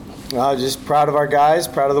Just proud of our guys,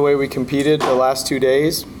 proud of the way we competed the last 2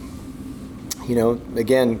 days.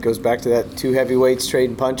 Again, goes back to that two heavyweights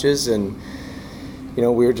trading punches, and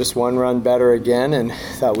we were just one run better again, and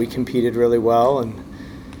thought we competed really well and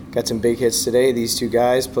got some big hits today. These two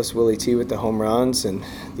guys plus Willie T with the home runs, and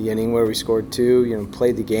the inning where we scored two.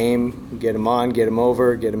 Played the game, get them on, get them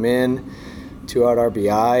over, get them in, 2-out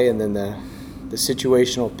RBI, and then the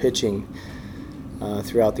situational pitching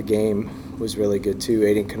throughout the game was really good too.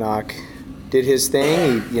 Aiden Canuck did his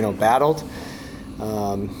thing. He battled.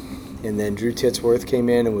 And then Drew Titsworth came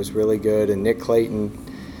in and was really good. And Nick Clayton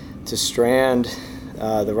to strand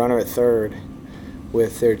the runner at third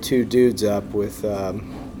with their two dudes up, with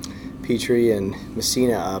Petrie and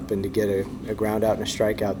Messina up, and to get a ground out and a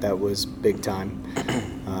strikeout, that was big time.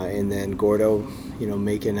 And then Gordo,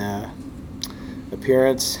 making an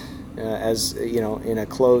appearance as, in a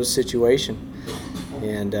closed situation.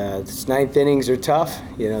 And this ninth innings are tough.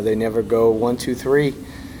 They never go 1, 2, 3,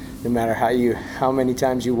 no matter how many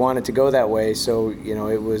times you want it to go that way. So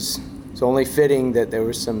it's only fitting that there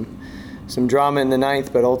was some drama in the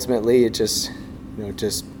ninth, but ultimately it just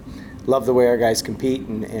love the way our guys compete,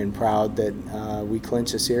 and proud that we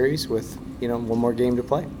clinch a series with one more game to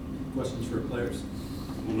play. Questions for players?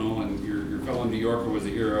 Well, Nolan, your fellow New Yorker was a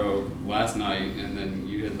hero last night, and then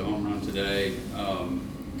you hit the home run today.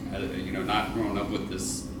 Not growing up with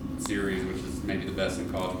this series, which is maybe the best in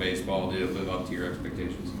college baseball, did it live up to your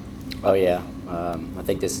expectations? Oh yeah, I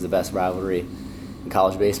think this is the best rivalry in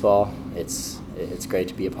college baseball. It's great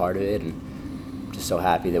to be a part of it, and I'm just so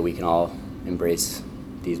happy that we can all embrace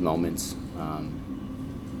these moments,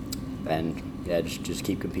 and just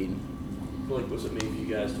keep competing. What does it mean for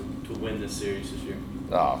you guys to win this series this year?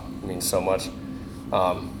 Oh, it means so much.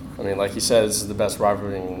 Like you said, this is the best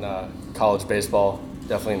rivalry in college baseball,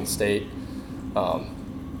 definitely in the state.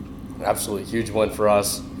 Absolutely huge win for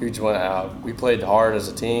us. Huge win. We played hard as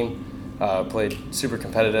a team. Played super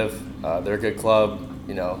competitive. They're a good club.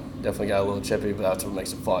 Definitely got a little chippy, but that's what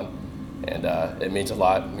makes it fun. And it means a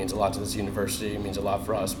lot. It means a lot to this university. It means a lot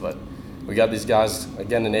for us. But we got these guys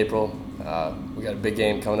again in April. We got a big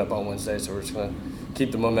game coming up on Wednesday, so we're just gonna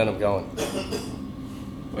keep the momentum going.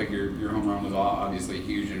 Like your home run was obviously a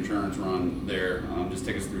huge insurance run there. Just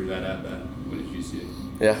take us through that at bat. What did you see?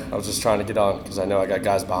 Yeah, I was just trying to get on because I know I got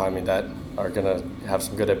guys behind me that are going to have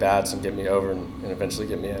some good at-bats and get me over and eventually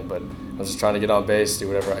get me in. But I was just trying to get on base, do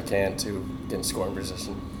whatever I can to get in scoring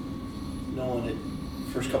position. Nolan, at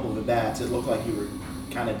first couple of at-bats, it looked like you were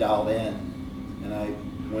kind of dialed in. And I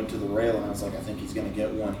went to the rail and I was like, I think he's going to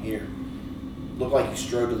get one here. Looked like you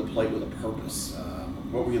strode to the plate with a purpose.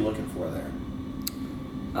 What were you looking for there?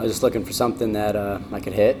 I was just looking for something that I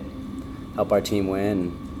could hit, help our team win,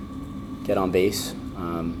 and get on base.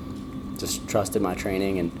 Just trusted my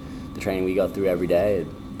training and the training we go through every day.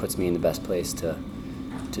 It puts me in the best place to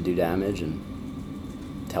do damage and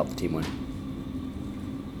to help the team win.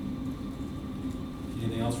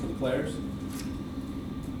 Anything else for the players?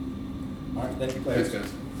 All right, thank you, players. Thanks,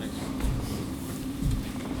 guys.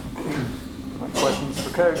 Thanks. Questions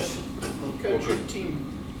for Coach? Coach, your team,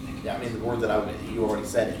 the word that you already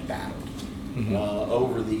said it, battled.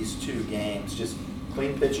 Over these two games. Just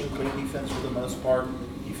clean pitching, clean defense for the most part.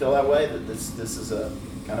 You feel that way, that this is a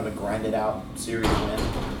kind of a grinded out series win?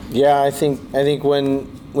 Yeah, I think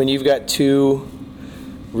when you've got two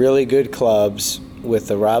really good clubs with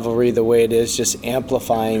the rivalry the way it is, just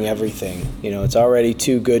amplifying everything. It's already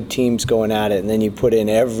two good teams going at it, and then you put in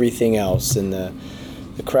everything else, and the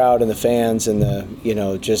crowd and the fans and the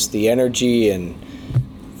just the energy and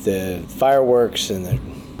the fireworks and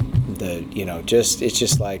it's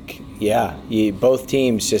just like, both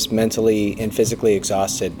teams just mentally and physically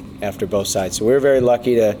exhausted after both sides. So we're very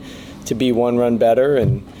lucky to be one run better,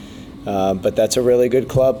 and but that's a really good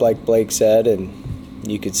club, like Blake said, and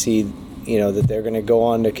you could see that they're going to go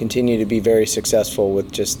on to continue to be very successful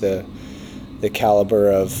with just the caliber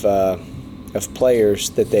of players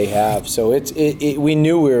that they have. So we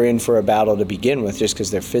knew we were in for a battle to begin with, just because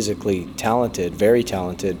they're physically talented, very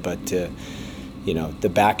talented, but the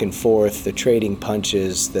back and forth, the trading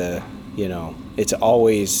punches, it's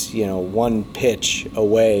always, one pitch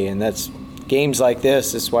away. And that's games like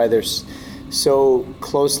this. That's why there's so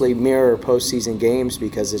closely mirror postseason games,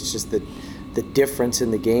 because it's just the difference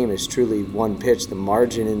in the game is truly one pitch. The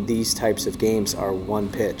margin in these types of games are one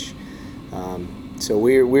pitch. So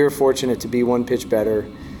we're fortunate to be one pitch better,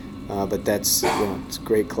 but that's, it's a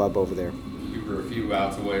great club over there. You were a few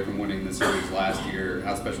outs away from winning the series last year.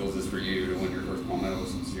 How special is this for you to win your first Palmetto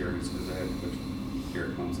series as a head coach here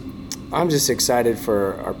at Clemson? I'm just excited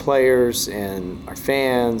for our players and our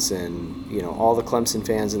fans and, you know, all the Clemson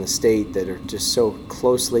fans in the state that are just so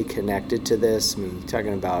closely connected to this. I mean, you're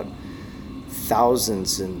talking about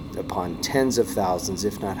thousands and upon tens of thousands,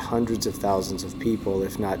 if not hundreds of thousands of people,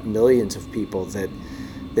 if not millions of people that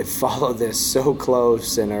follow this so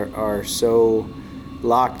close and are so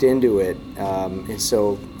locked into it. And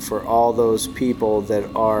so for all those people that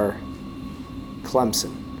are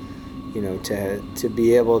Clemson, you know, to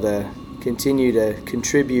be able to continue to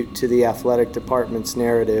contribute to the athletic department's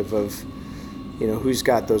narrative of, you know, who's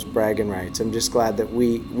got those bragging rights. I'm just glad that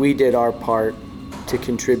we did our part to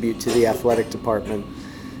contribute to the athletic department,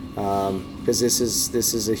 because this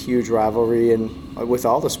is a huge rivalry and with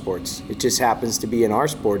all the sports. It just happens to be in our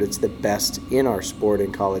sport. It's the best in our sport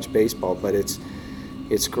in college baseball, but it's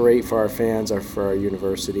great for our fans, for our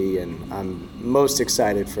university, and I'm most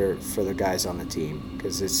excited for the guys on the team,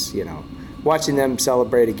 because it's, you know, watching them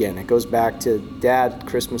celebrate again. It goes back to Dad,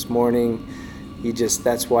 Christmas morning.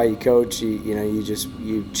 That's why you coach.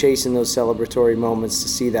 You chasing those celebratory moments to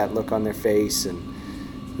see that look on their face, and,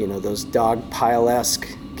 you know, those dog pile-esque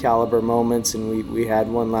caliber moments. And we had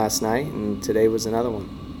one last night, and today was another one.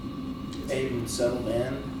 Aiden settled in,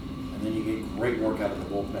 and then you get great work out of the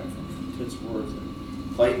bullpen from Pittsburgh,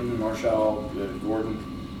 and Clayton, Marshall, Gordon.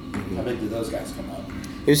 How big did those guys come up?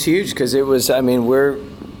 It was huge, because it was, I mean,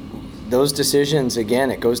 those decisions,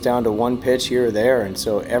 again, it goes down to one pitch here or there, and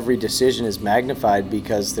so every decision is magnified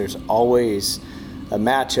because there's always a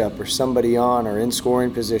matchup or somebody on or in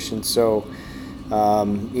scoring position. So,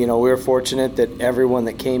 you know, we were fortunate that everyone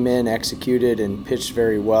that came in executed and pitched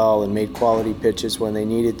very well and made quality pitches when they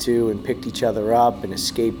needed to and picked each other up and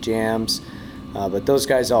escaped jams. But those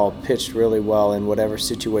guys all pitched really well in whatever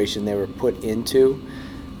situation they were put into.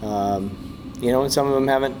 You know, and some of them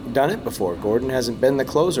haven't done it before. Gordon hasn't been the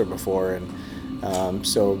closer before, and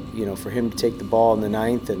so, you know, for him to take the ball in the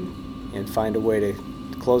ninth and find a way to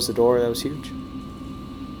close the door, that was huge.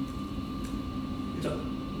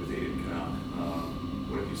 With Aiden Canal,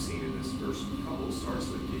 what have you seen in his first couple of starts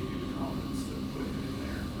that gave you the confidence to put him in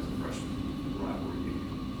there as a freshman rivalry game?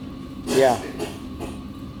 Yeah,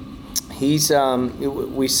 he's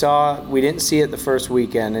we didn't see it the first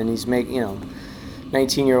weekend, and he's making, you know,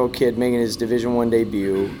 19-year-old kid making his Division I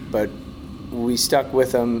debut, but we stuck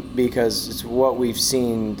with him because it's what we've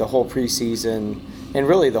seen the whole preseason and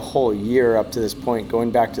really the whole year up to this point, going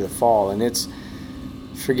back to the fall. And it's,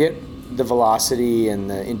 forget the velocity and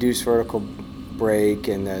the induced vertical break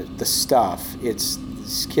and the stuff. This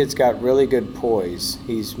kid's got really good poise.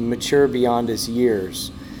 He's mature beyond his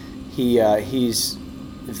years. He's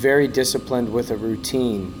very disciplined with a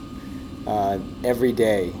routine every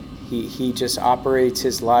day. He just operates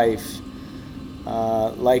his life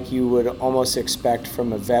like you would almost expect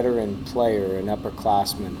from a veteran player, an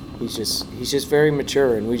upperclassman. He's just very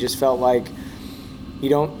mature, and we just felt like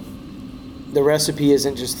the recipe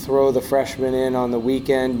isn't just throw the freshman in on the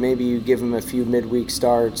weekend. Maybe you give him a few midweek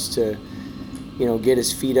starts to, you know, get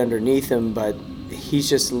his feet underneath him, but he's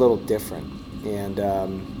just a little different, and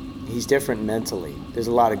he's different mentally. There's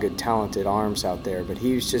a lot of good, talented arms out there, but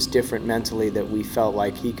he was just different mentally, that we felt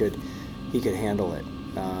like he could handle it.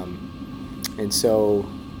 And so,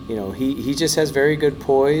 you know, he just has very good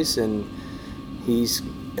poise, and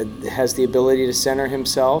has the ability to center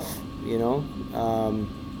himself, you know,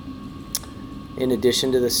 in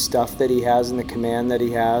addition to the stuff that he has and the command that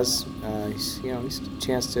he has. He's a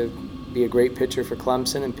chance to be a great pitcher for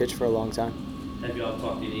Clemson and pitch for a long time. Have y'all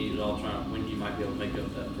talked any at all trying when you might be able to make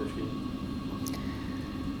up that first game?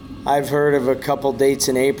 I've heard of a couple dates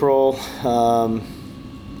in April.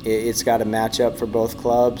 It's got a matchup for both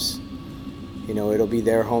clubs. You know, it'll be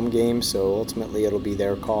their home game, so ultimately it'll be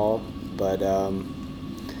their call. But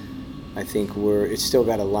I think it's still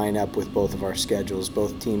got to line up with both of our schedules.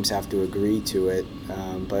 Both teams have to agree to it.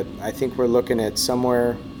 But I think we're looking at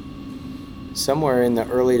somewhere in the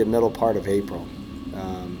early to middle part of April.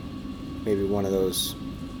 Maybe one of those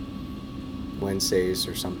Wednesdays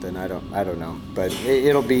or something. I don't know. But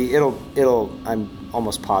I'm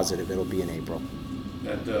almost positive it'll be in April.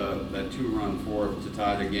 That 2-run fourth to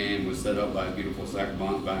tie the game was set up by a beautiful sac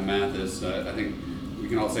bunt by Mathis. I think we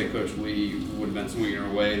can all say Coach Lee would have been swinging her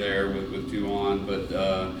away there with 2 on, but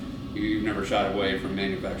you've never shied away from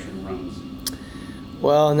manufacturing runs.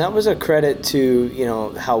 Well, and that was a credit to, you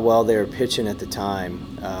know, how well they were pitching at the time.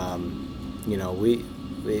 You know,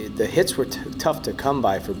 the hits were tough to come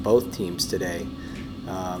by for both teams today.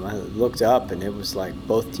 I looked up, and it was like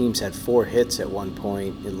both teams had 4 hits at one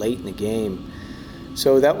point late in the game.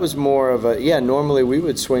 So that was more of normally we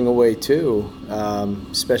would swing away too,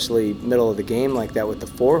 especially middle of the game like that with the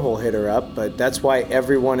 4-hole hitter up, but that's why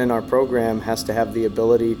everyone in our program has to have the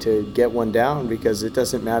ability to get one down, because it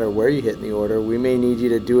doesn't matter where you hit in the order. We may need you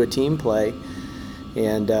to do a team play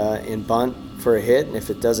and bunt for a hit, and if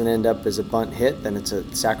it doesn't end up as a bunt hit, then it's a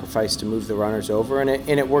sacrifice to move the runners over, and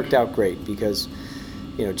it worked out great because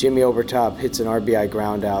Jimmy Obertop hits an RBI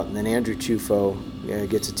ground out, and then Andrew Chufo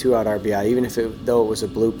gets a 2-out RBI. Even though it was a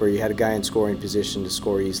blooper, you had a guy in scoring position to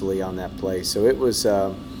score easily on that play. So it was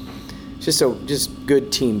just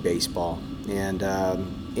good team baseball. And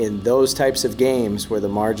in those types of games where the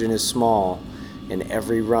margin is small and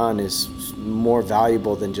every run is more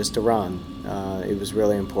valuable than just a run, it was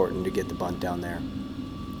really important to get the bunt down there.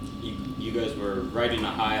 You guys were riding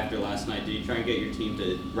a high after last night. Did you try and get your team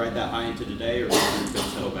to ride that high into today, or did you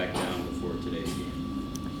settle back down before today's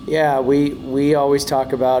game? Yeah, we always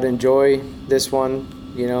talk about enjoy this one,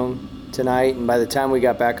 tonight. And by the time we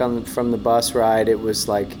got back from the bus ride, it was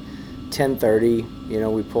like 10:30.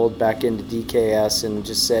 We pulled back into DKS and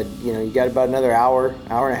just said, you got about another hour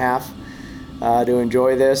and a half to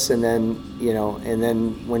enjoy this, and then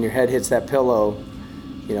when your head hits that pillow,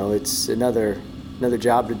 it's another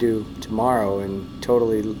job to do tomorrow, and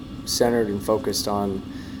totally centered and focused on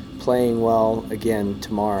playing well again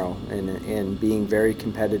tomorrow and being very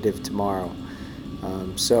competitive tomorrow.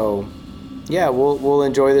 We'll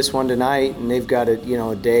enjoy this one tonight, and they've got a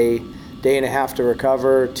day and a half to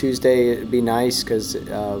recover. Tuesday it'd be nice because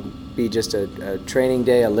be just a training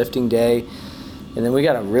day, a lifting day. And then we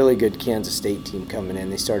got a really good Kansas State team coming in.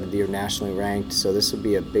 They started the year nationally ranked, so this will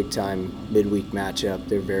be a big-time midweek matchup.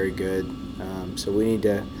 They're very good. So we need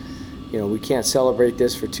to, we can't celebrate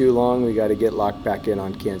this for too long. We got to get locked back in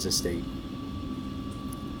on Kansas State.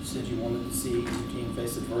 You said you wanted to see your team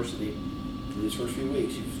face adversity through these first few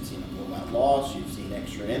weeks. You've seen a blowout loss. You've seen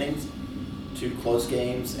extra innings, 2 close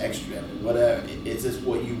games, extra. Whatever. Is this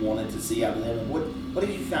what you wanted to see out of them? And what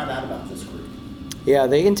have you found out about this group? Yeah,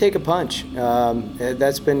 they can take a punch.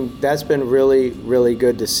 That's been really, really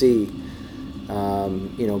good to see.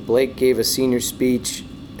 Blake gave a senior speech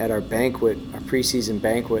at our banquet, our preseason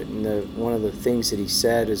banquet, and one of the things that he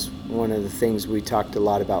said is one of the things we talked a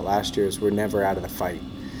lot about last year is we're never out of the fight.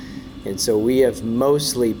 And so we have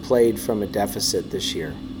mostly played from a deficit this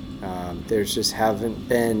year. There's just haven't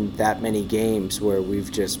been that many games where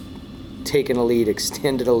we've just taken a lead,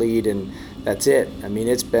 extended a lead, and that's it. I mean,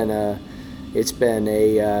 it's been a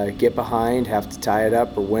get behind, have to tie it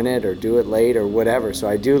up or win it or do it late or whatever. So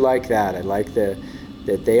I do like that. I like that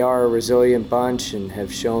they are a resilient bunch and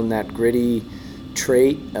have shown that gritty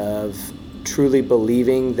trait of truly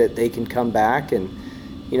believing that they can come back. And,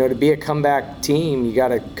 to be a comeback team, you got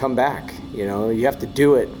to come back. You have to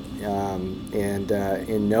do it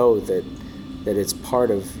and know that it's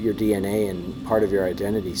part of your DNA and part of your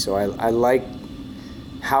identity. So I like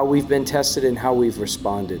how we've been tested and how we've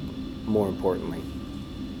responded, more importantly.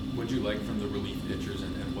 What did you like from the relief pitchers,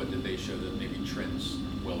 and what did they show that maybe trends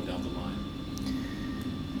well down the line?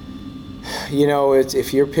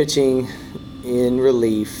 If you're pitching in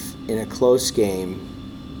relief in a close game,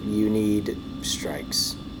 you need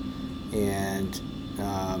strikes. And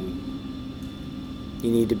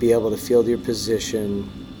you need to be able to field your position.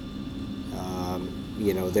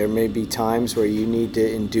 There may be times where you need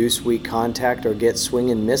to induce weak contact or get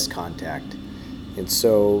swing and miss contact. And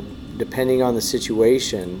so, depending on the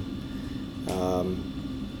situation,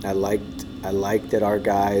 I liked that our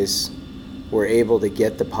guys were able to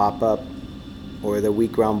get the pop-up or the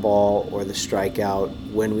weak ground ball or the strikeout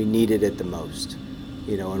when we needed it the most.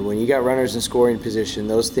 And when you got runners in scoring position,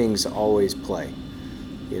 those things always play.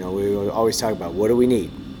 We always talk about what do we need,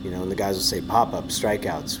 and the guys will say pop-up,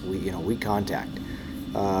 strikeouts, weak contact.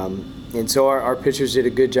 And so our pitchers did a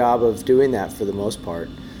good job of doing that for the most part.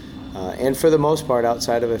 And for the most part,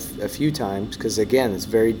 outside of a few times, because again, it's a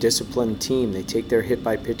very disciplined team. They take their hit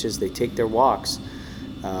by pitches, they take their walks.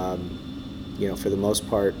 For the most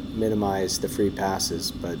part, minimize the free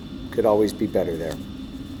passes, but could always be better there.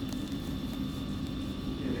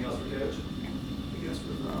 Anything else for Coach? I guess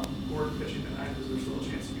with Gordon pitching tonight, is there still a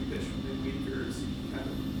chance he can pitch from midweek, or is he kind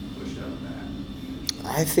of pushed up back?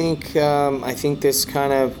 I think this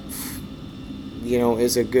kind of,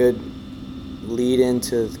 is a good lead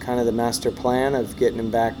into kind of the master plan of getting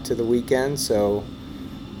him back to the weekend. So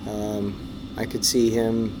I could see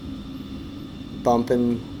him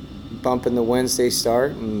bumping the Wednesday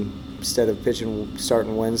start, and instead of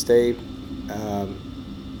starting Wednesday,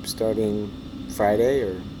 starting Friday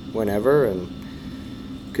or whenever, and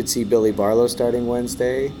could see Billy Barlow starting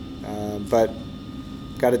Wednesday. But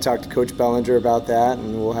got to talk to Coach Bellinger about that,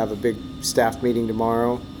 and we'll have a big staff meeting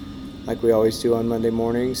tomorrow, like we always do on Monday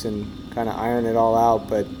mornings, and kind of iron it all out.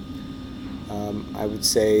 But I would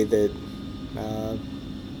say that,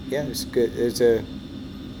 yeah, it's good. There's a,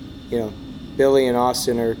 you know, Billy and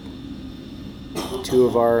Austin are two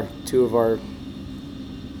of our,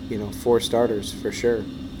 you know, 4 starters for sure.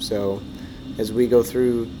 So as we go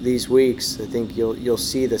through these weeks, I think you'll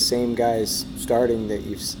see the same guys starting that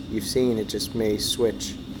you've seen. It just may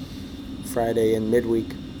switch Friday and midweek.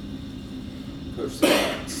 Coach,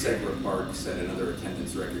 Segra Park set another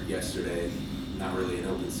attendance record yesterday. Not really an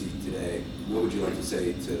open seat today. What would you like to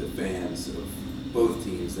say to the fans of both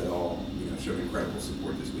teams that all, you know, showed incredible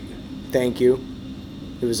support this weekend? Thank you.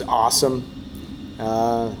 It was awesome.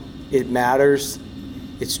 It matters.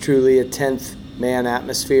 It's truly a 10th man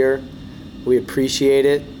atmosphere. We appreciate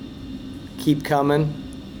it. Keep coming.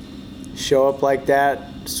 Show up like that.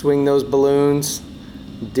 Swing those balloons.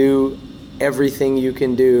 Do everything you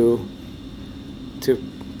can do to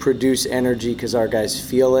produce energy, because our guys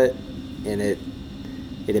feel it, and it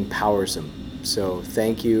empowers them. So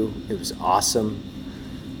thank you. It was awesome.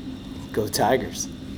 Go Tigers.